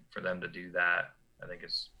season, for them to do that, I think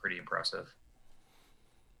it's pretty impressive.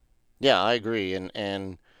 Yeah, I agree.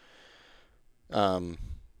 And um,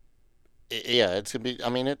 yeah, it's gonna be. I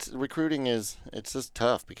mean, it's recruiting it's just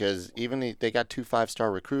tough because even they got 2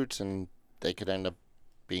 5-star recruits and they could end up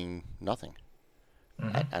being nothing.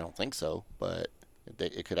 Mm-hmm. I don't think so, but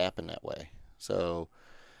it could happen that way. So,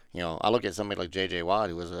 I look at somebody like J.J. Watt,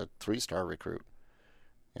 who was a 3-star recruit,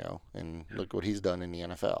 and look what he's done in the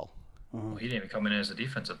NFL. Well, he didn't even come in as a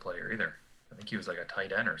defensive player either. I think he was like a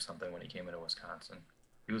tight end or something when he came into Wisconsin.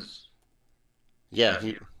 He was. Yeah,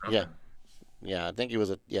 I think he was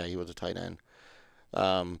a tight end.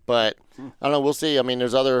 But I don't know. We'll see. I mean,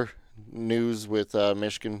 there's other news with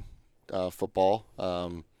Michigan football.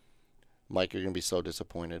 Mike, you're gonna be so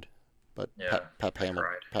disappointed, but Pep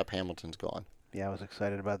Hamilton's gone. Yeah, I was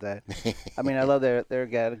excited about that. I mean, I love they're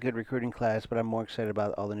got a good recruiting class, but I'm more excited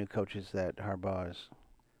about all the new coaches that Harbaugh is,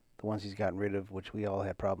 the ones he's gotten rid of, which we all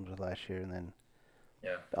had problems with last year, and then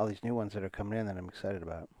all these new ones that are coming in that I'm excited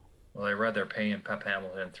about. Well, I read they're paying Pep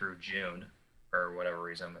Hamilton through June, or whatever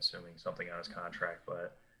reason. I'm assuming something on his contract,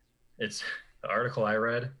 but it's the article I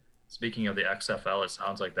read. Speaking of the XFL, it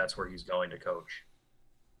sounds like that's where he's going to coach.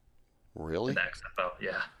 Really? In the XFL,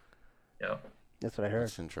 yeah. Yep. That's what I heard.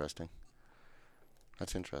 That's interesting.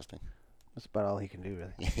 That's about all he can do,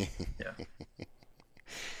 really. Yeah.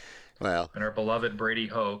 Well. And our beloved Brady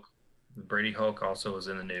Hoke. Brady Hoke also was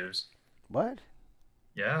in the news. What?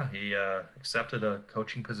 Yeah, he accepted a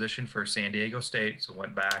coaching position for San Diego State, so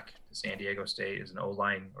went back to San Diego State as an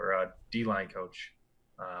O-line or a D-line coach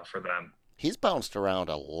for them. He's bounced around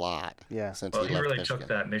a lot. Yeah. Since he left really Michigan. took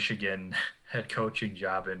that Michigan head coaching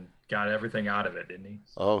job and got everything out of it, didn't he?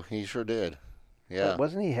 Oh, he sure did. Yeah.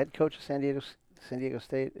 Wasn't he head coach of San Diego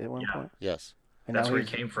State at one point? Yes. And that's where he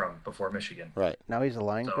came from before Michigan. Right. Now he's a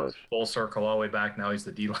line coach. Full circle all the way back. Now he's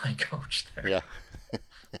the D-line coach there. Yeah.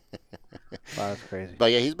 Wow, that's crazy.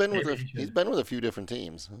 But yeah, he's been with a few different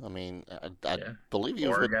teams. I mean, I believe he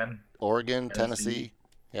was with Oregon, Tennessee.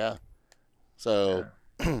 Yeah. So,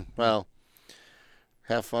 well,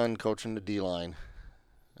 have fun coaching the D-line,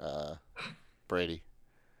 Brady,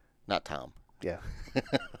 not Tom. Yeah.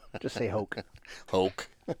 Just say Hoke. Hoke.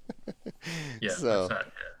 Yeah. So,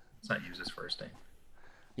 let's not use his first name.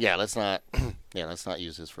 Yeah, let's not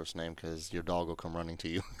use his first name because your dog will come running to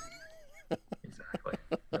you. Exactly.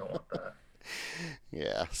 I don't want that.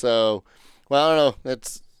 Yeah. So, well, I don't know.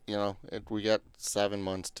 It's we got 7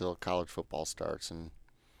 months till college football starts, and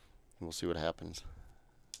we'll see what happens.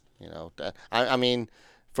 I mean,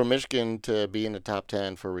 for Michigan to be in the top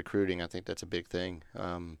 10 for recruiting, I think that's a big thing.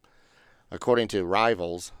 According to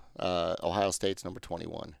Rivals, Ohio State's number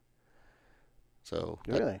 21. So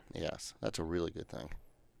really, yes, that's a really good thing.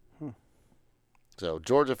 So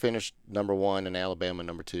Georgia finished number 1, and Alabama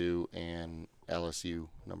number 2, and LSU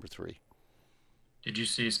number 3. Did you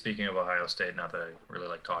see, speaking of Ohio State, not that I really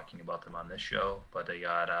like talking about them on this show, but they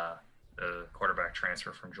got the quarterback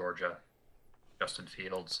transfer from Georgia, Justin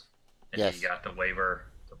Fields, and he got the waiver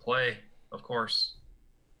to play, of course.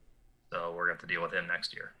 So we're going to have to deal with him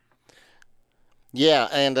next year. Yeah,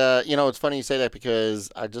 and it's funny you say that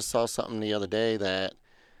because I just saw something the other day that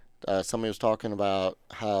somebody was talking about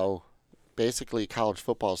how basically college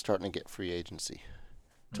football is starting to get free agency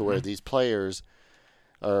to where these players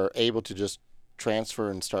are able to just transfer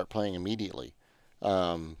and start playing immediately.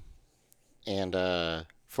 For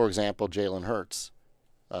example, Jalen Hurts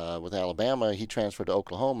with Alabama, he transferred to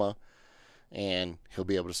Oklahoma, and he'll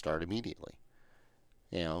be able to start immediately.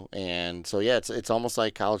 And so yeah, it's almost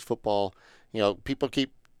like college football. People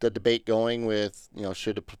keep the debate going with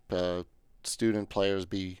should student players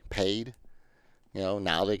be paid.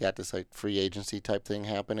 Now they got this like free agency type thing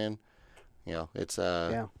happening.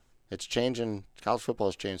 It's changing. College football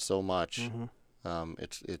has changed so much.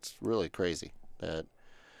 It's really crazy that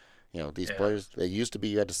these players, they used to be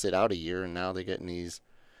you had to sit out a year, and now they're getting these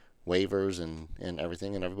waivers and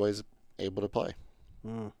everything, and everybody's able to play. I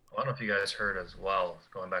don't know if you guys heard as well,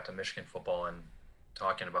 going back to Michigan football and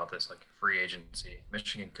talking about this, like free agency.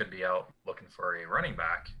 Michigan could be out looking for a running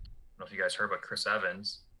back. I don't know if you guys heard about Chris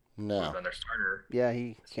Evans. No. Who's been their starter. Yeah,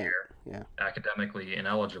 he can't. Year, yeah. Academically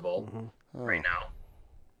ineligible right now.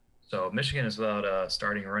 So Michigan is without a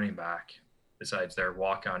starting running back besides their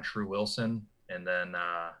walk-on True Wilson, and then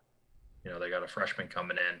they got a freshman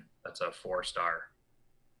coming in that's a 4-star.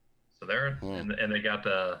 So they're and they got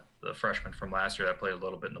the freshman from last year that played a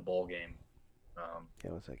little bit in the bowl game.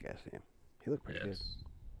 What's that guy's name? He looked pretty good.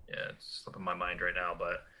 It's slipping my mind right now,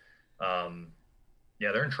 but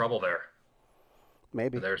they're in trouble there.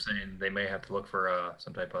 Maybe they're saying they may have to look for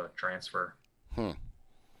some type of transfer.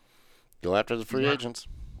 Go after the free agents.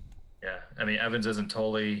 Yeah, I mean Evans isn't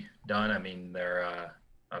totally done. I mean they're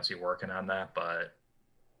obviously working on that, but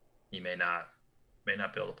he may not be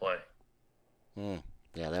able to play.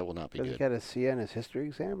 Yeah, that will not be Does good. he got a C on his history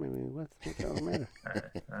exam? I mean, what's all the matter?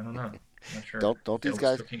 I don't know. I'm not sure. Don't these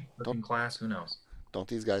guys cooking class? Who knows? Don't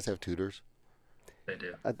these guys have tutors? They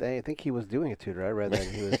do. I think he was doing a tutor. I read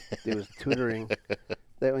that he was tutoring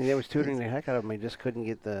They was tutoring the heck out of him. He just couldn't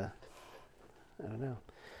get the. I don't know.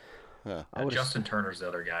 Yeah. Justin Turner's the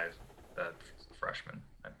other guy, that freshman.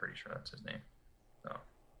 I'm pretty sure that's his name. So,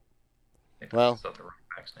 I think Well- that's the running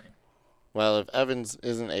back's name. Well, if Evans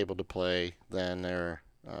isn't able to play, then their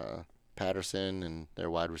Patterson and their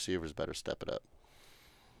wide receivers better step it up.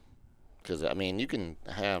 Because I mean, you can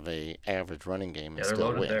have a average running game and Yeah, they're still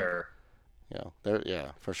loaded win. there.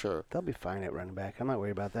 Yeah, for sure. They'll be fine at running back. I'm not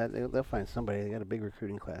worried about that. They'll find somebody. They got a big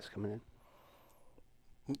recruiting class coming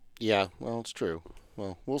in. Yeah, well, it's true.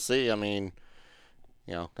 Well, we'll see. I mean,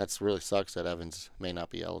 that's really sucks that Evans may not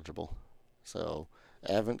be eligible. So,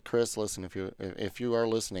 Chris, listen, if you are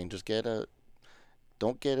listening, just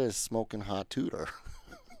don't get a smoking hot tutor.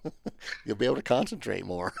 You'll be able to concentrate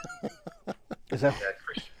more. Is that?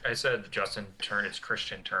 Yeah, I said Justin Turner. It's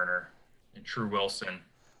Christian Turner and True Wilson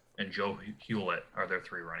and Joe Hewlett are their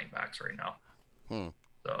 3 running backs right now.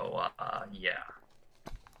 So, yeah.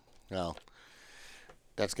 Well,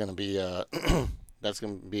 that's gonna be that's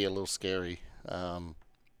gonna be a little scary,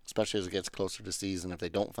 especially as it gets closer to season. If they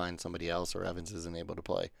don't find somebody else or Evans isn't able to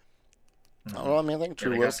play. Well, I mean, I think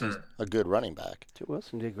True they got Wilson's a good running back. Joe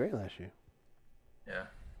Wilson did great last year. Yeah.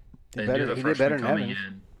 He They did do better- the he did freshman better than coming Evans.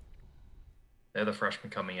 in. They have the freshman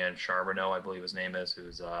coming in, Charbonneau, I believe his name is,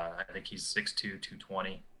 who's I think he's 6'2",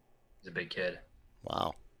 220. He's a big kid.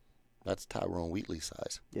 Wow, that's Tyrone Wheatley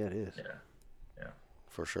size Yeah, it is. Yeah.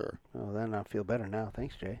 for sure. Oh, then I feel better now.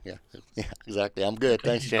 Thanks, Jay. Yeah, exactly. I'm good.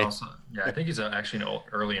 Thanks, Jay. I think he's actually an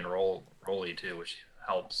early enrollee too, which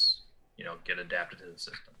helps, get adapted to the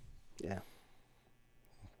system. Yeah.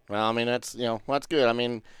 Well, I mean, that's that's good. I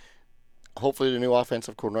mean, hopefully the new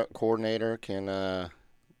offensive coordinator can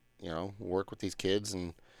work with these kids,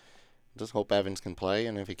 and just hope Evans can play.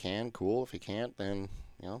 And if he can, cool. If he can't, then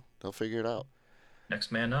they'll figure it out.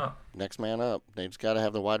 Next man up. Next man up. They just got to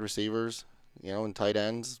have the wide receivers, and tight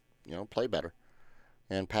ends, play better.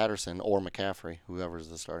 And Patterson or McCaffrey, whoever's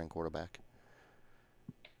the starting quarterback.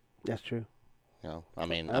 That's true. I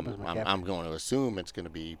mean, That was McCaffrey. I'm going to assume it's going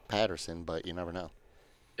to be Patterson, but you never know.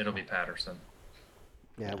 It'll be Patterson.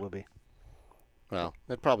 Yeah, it will be. Well,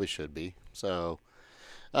 it probably should be. So,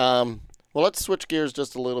 well, let's switch gears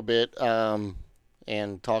just a little bit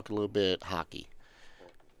and talk a little bit hockey.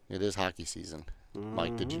 It is hockey season.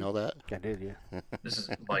 Mike, did you know that? I did, yeah. This is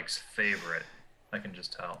Mike's favorite. I can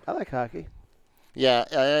just tell. I like hockey. Yeah,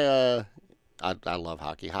 I love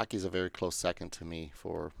hockey. Hockey's a very close second to me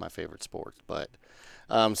for my favorite sport. But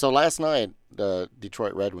so last night, the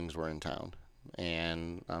Detroit Red Wings were in town,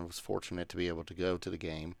 and I was fortunate to be able to go to the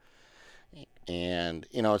game. And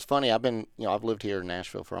it's funny. I've lived here in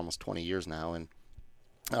Nashville for almost 20 years now, and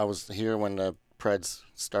I was here when the Preds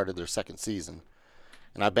started their second season,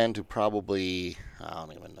 and I've been to probably, I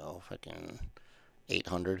don't even know, fucking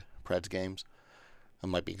 800 Preds games. I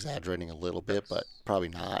might be exaggerating a little bit, but probably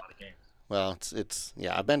not. Well, it's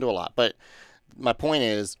I've been to a lot, but my point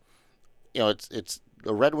is, it's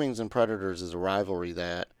the Red Wings and Predators is a rivalry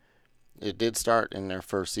that it did start in their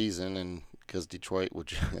first season, and because Detroit would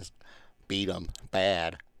just beat them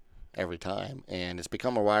bad every time, and it's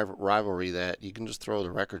become a rivalry that you can just throw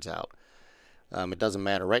the records out. It doesn't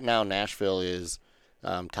matter. Right now, Nashville is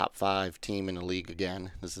top 5 team in the league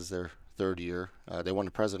again. This is their third year. They won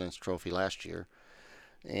the President's Trophy last year,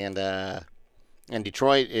 and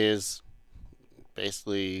Detroit is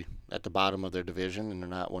basically at the bottom of their division, and they're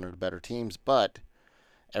not one of the better teams. But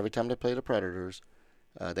every time they play the Predators,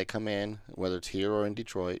 they come in, whether it's here or in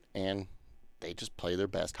Detroit, and they just play their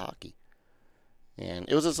best hockey. And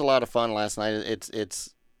it was just a lot of fun last night.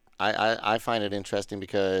 I find it interesting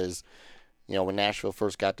because, when Nashville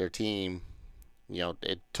first got their team,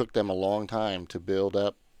 it took them a long time to build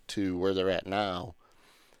up to where they're at now.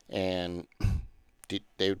 And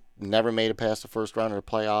they never made it past the first round of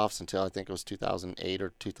the playoffs until I think it was 2008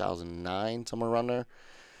 or 2009, somewhere around there.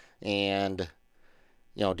 And,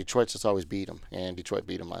 Detroit's just always beat them. And Detroit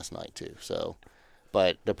beat them last night too. So,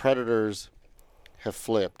 but the Predators have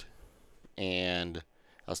flipped. And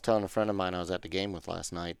I was telling a friend of mine I was at the game with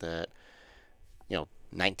last night that,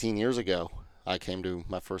 19 years ago, I came to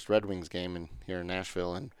my first Red Wings game here in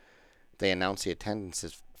Nashville, and they announced the attendance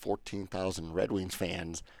as 14,000 Red Wings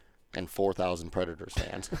fans and 4,000 Predators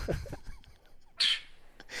fans.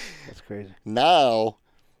 That's crazy. Now,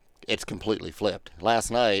 it's completely flipped.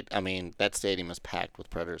 Last night, I mean, that stadium is packed with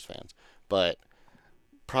Predators fans, but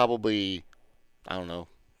probably, I don't know,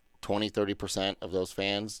 20-30% of those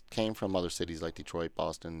fans came from other cities like Detroit,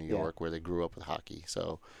 Boston, New York, where they grew up with hockey.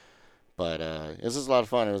 So, but this is a lot of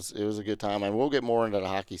fun. It was a good time, and we'll get more into the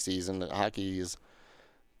hockey season. The hockey is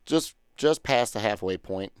just past the halfway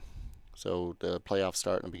point, so the playoffs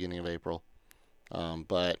start in the beginning of April,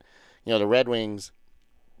 But the Red Wings,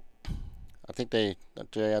 I think they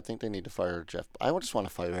need to fire Jeff. I just want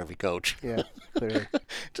to fire every coach. Yeah, clearly.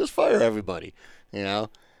 Just fire everybody,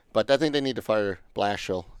 But I think they need to fire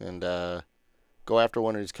Blashill and go after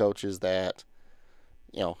one of these coaches that,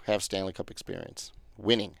 have Stanley Cup experience,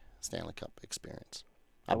 winning Stanley Cup experience.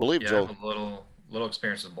 I believe Joel. I have a little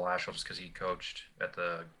experience with Blashill just because he coached at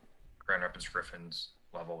the Grand Rapids Griffins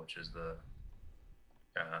level, which is the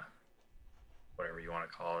whatever you want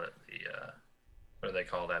to call it. What do they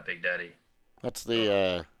call that, Big Daddy? That's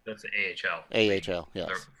the AHL. AHL,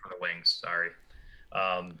 yes. For the Wings, sorry.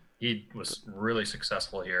 He was really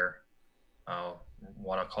successful here.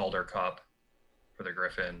 Won a Calder Cup for the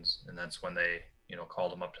Griffins, and that's when they,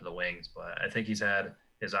 called him up to the Wings. But I think he's had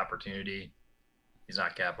his opportunity. He's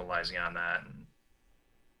not capitalizing on that, and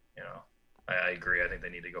I agree. I think they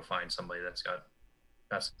need to go find somebody that's got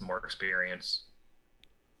some more experience.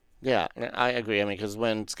 Yeah, I agree. I mean, because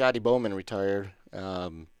when Scotty Bowman retired,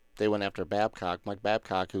 they went after Babcock, Mike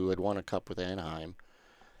Babcock, who had won a cup with Anaheim,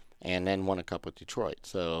 and then won a cup with Detroit.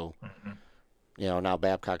 So, now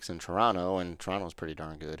Babcock's in Toronto, and Toronto's pretty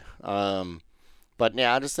darn good. But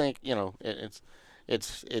yeah, I just think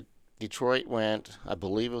Detroit went, I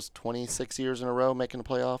believe it was 26 years in a row making the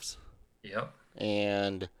playoffs. Yep.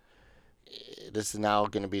 And this is now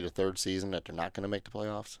going to be the third season that they're not going to make the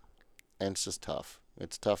playoffs, and it's just tough.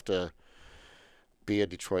 It's tough to be a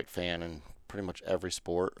Detroit fan in pretty much every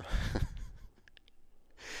sport.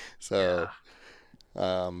 So,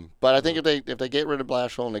 yeah. But I think if they get rid of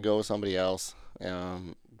Blashill and they go with somebody else,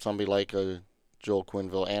 somebody like Joel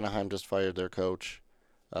Quenneville, Anaheim just fired their coach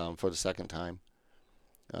for the second time,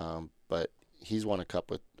 but he's won a cup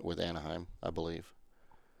with Anaheim, I believe,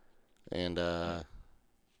 and or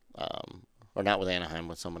not with Anaheim,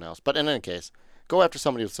 with someone else. But in any case, go after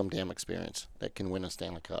somebody with some damn experience that can win a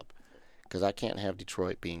Stanley Cup, because I can't have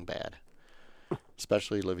Detroit being bad,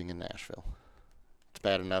 especially living in Nashville. It's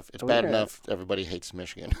bad enough. It's bad enough everybody hates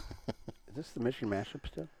Michigan. Is this the Michigan mashup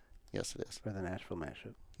still? Yes, it is. Or the Nashville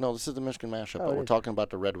mashup? No, this is the Michigan mashup, but we're talking about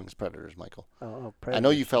the Red Wings Predators, Michael. Predators. I know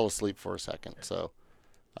you fell asleep for a second, so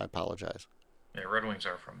I apologize. Yeah, Red Wings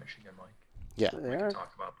are from Michigan, Mike. Yeah. We can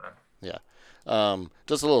talk about that. Yeah.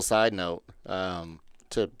 Just a little side note.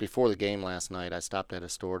 Before the game last night, I stopped at a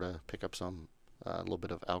store to pick up a little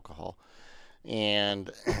bit of alcohol, and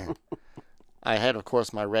I had, of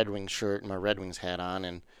course, my Red Wings shirt and my Red Wings hat on,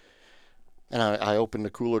 and I opened the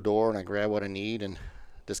cooler door and I grab what I need, and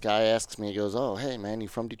this guy asks me, he goes, "Oh, hey man, you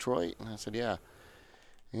from Detroit?" And I said, "Yeah."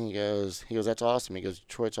 And he goes, "That's awesome." He goes,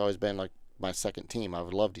 "Detroit's always been like my second team. I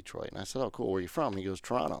would love Detroit." And I said, "Oh, cool. Where are you from?" He goes,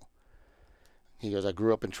 "Toronto." He goes, "I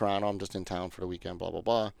grew up in Toronto. I'm just in town for the weekend, blah, blah,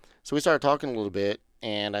 blah." So we started talking a little bit,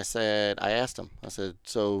 and I asked him, I said,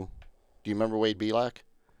 "So do you remember Wade Belak?"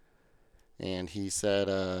 And he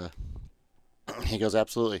said, he goes,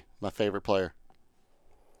 "Absolutely. My favorite player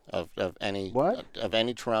of any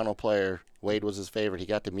Toronto player. Wade was his favorite. He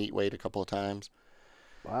got to meet Wade a couple of times."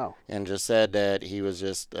 Wow. And just said that he was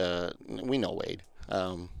just, we know Wade.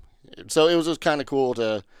 So it was just kind of cool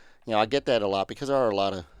to, I get that a lot because there are a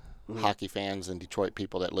lot of hockey fans and Detroit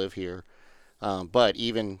people that live here. But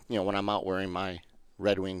even, when I'm out wearing my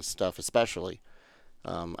Red Wings stuff especially,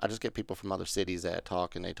 I just get people from other cities that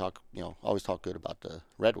talk, and they talk, always talk good about the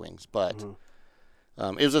Red Wings. But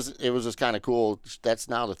it was just kind of cool. That's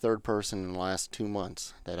now the third person in the last 2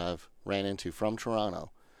 months that I've ran into from Toronto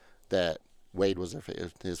that Wade was their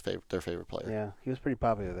favorite player. Yeah, he was pretty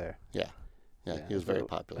popular there. Yeah, he was very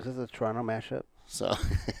popular. Is this a Toronto mashup? So,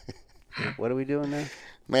 what are we doing there?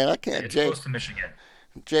 Man, I can't. It's Jay, close to Michigan.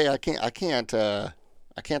 Jay, I can't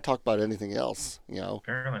talk about anything else.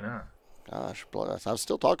 Apparently not. Gosh, I was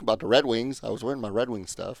still talking about the Red Wings. I was wearing my Red Wings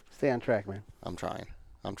stuff. Stay on track, man. I'm trying.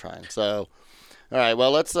 So, all right. Well,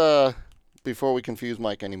 let's before we confuse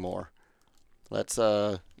Mike anymore, let's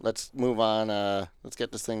move on. Let's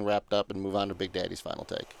get this thing wrapped up and move on to Big Daddy's final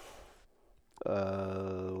take.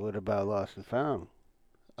 What about Lost and Found?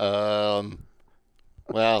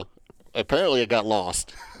 Well, apparently it got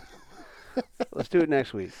lost. Let's do it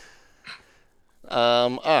next week.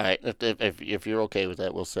 All right. If you're okay with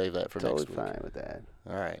that, we'll save that for next week. Totally fine with that.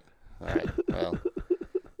 All right. Well,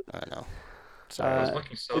 I know. Sorry. I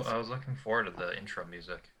was looking forward to the intro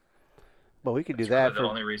music. Well, we could do That's that. really the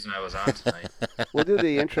only reason I was on tonight. We'll do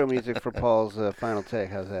the intro music for Paul's final take.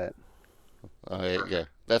 How's that? All right. Yeah.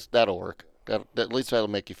 That'll work. At least that'll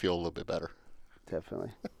make you feel a little bit better.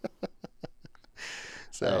 Definitely.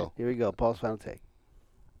 So right, here we go. Paul's final take.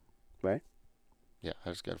 Right? Yeah, I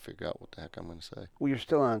just got to figure out what the heck I'm going to say. Well, you're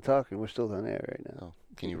still on talking. We're still on air right now. Oh,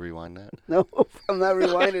 can you rewind that? No, I'm not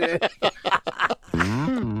rewinding it.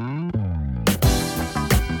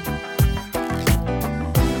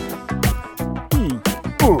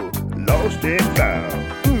 Lost and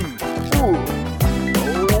Found. Oh,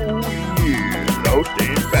 yeah. Lost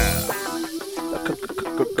and Found.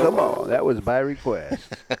 Come on. That was by request.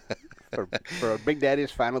 For Big Daddy's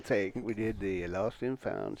Final Take, we did the Lost and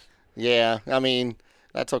Founds. Yeah, I mean,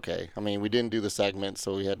 that's okay. I mean, we didn't do the segment,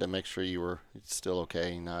 so we had to make sure you were still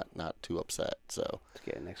okay, not too upset. So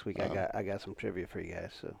Yeah, next week I got some trivia for you guys.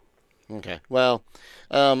 So okay, well,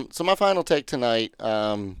 so my final take tonight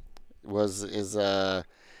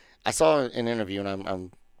I saw an interview, and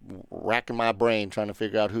I'm racking my brain trying to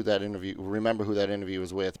figure out remember who that interview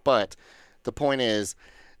was with. But the point is,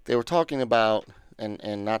 they were talking about.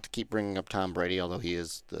 And not to keep bringing up Tom Brady, although he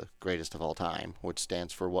is the greatest of all time, which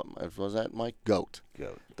stands for what was that, Mike? GOAT.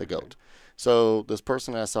 The GOAT. So this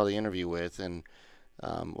person I saw the interview with and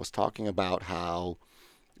was talking about how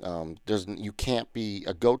you can't be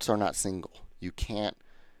goats are not single. You can't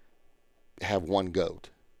have one goat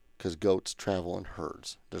because goats travel in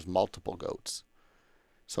herds. There's multiple goats.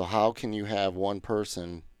 So how can you have one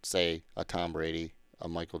person, say a Tom Brady, a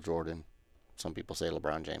Michael Jordan, some people say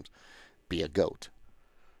LeBron James, be a goat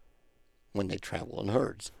when they travel in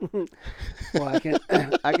herds? Well, I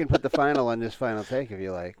can put the final on this final take if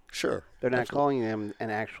you like. Sure. They're not absolutely. calling them an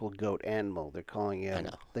actual goat animal. They're calling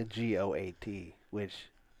it the GOAT, which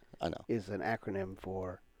I know. is an acronym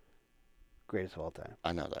for greatest of all time.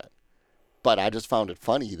 I know that. But I just found it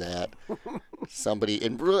funny that somebody,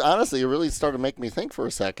 and really, honestly, it really started to make me think for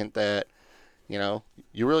a second that,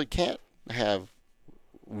 you really can't have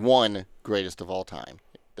one greatest of all time,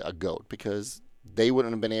 a GOAT, because they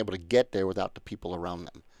wouldn't have been able to get there without the people around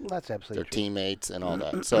them. That's absolutely Their true. teammates and all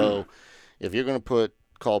that. So if you're going to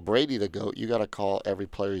call Brady the GOAT, you got to call every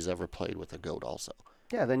player he's ever played with a GOAT also.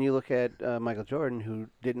 Yeah, then you look at Michael Jordan, who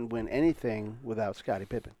didn't win anything without Scottie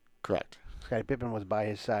Pippen. Correct. Scottie Pippen was by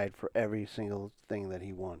his side for every single thing that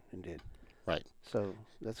he won and did. Right. So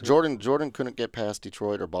that's Jordan couldn't get past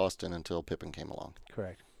Detroit or Boston until Pippen came along.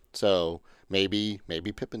 correct. So maybe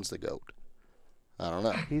Pippen's the GOAT. I don't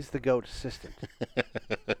know. He's the GOAT assistant.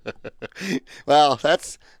 Well,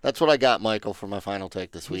 that's what I got, Michael, for my final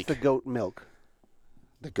take this He's week. the GOAT milk.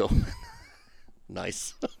 The GOAT.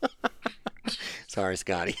 Nice. Sorry,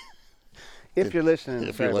 Scotty. If you're listening,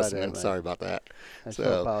 If sorry you're about listening, that, sorry about that. I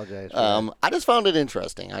so apologize. For that. I just found it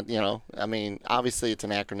interesting. I mean, obviously it's an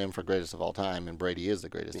acronym for greatest of all time, and Brady is the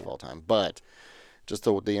greatest of all time. But just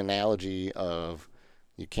the analogy of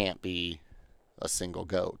you can't be a single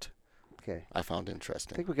GOAT, Okay. I found I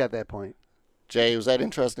interesting. think we got that point. Jay, was that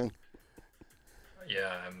interesting?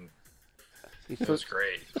 Yeah, He's it was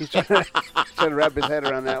great. He's trying to wrap his head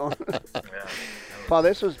around that one. Yeah. Paul,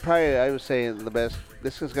 this was probably, I would say, the best.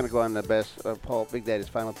 This is going to go on the best of Paul Big Daddy's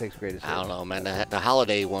Final Takes Greatest. I don't know, man. The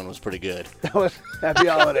holiday one was pretty good. That was Happy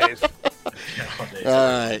Holidays. All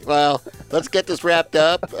right. Well, let's get this wrapped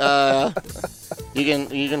up. You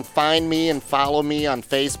can find me and follow me on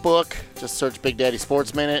Facebook. Just search Big Daddy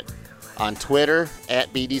Sports Minute. On Twitter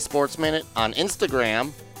at BD Sports Minute. On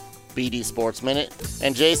Instagram, BD Sports Minute.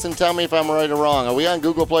 And Jason, tell me if I'm right or wrong. Are we on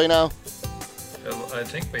Google Play now? I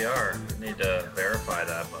think we are. Need to verify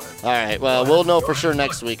that, but All right. Well, we'll know for sure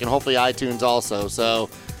next week, and hopefully iTunes also. So,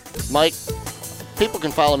 Mike, people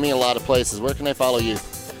can follow me a lot of places. Where can they follow you?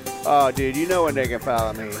 Oh, dude, you know when they can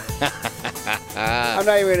follow me. I'm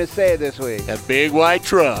not even going to say it this week. That big white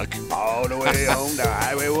truck. All the way home to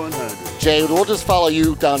Highway 100. Jay, we'll just follow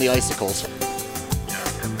you down the icicles.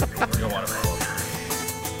 yeah, we don't want to follow.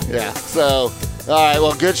 Yeah. So, all right.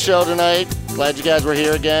 Well, good show tonight. Glad you guys were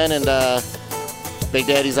here again, and Big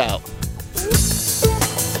Daddy's out.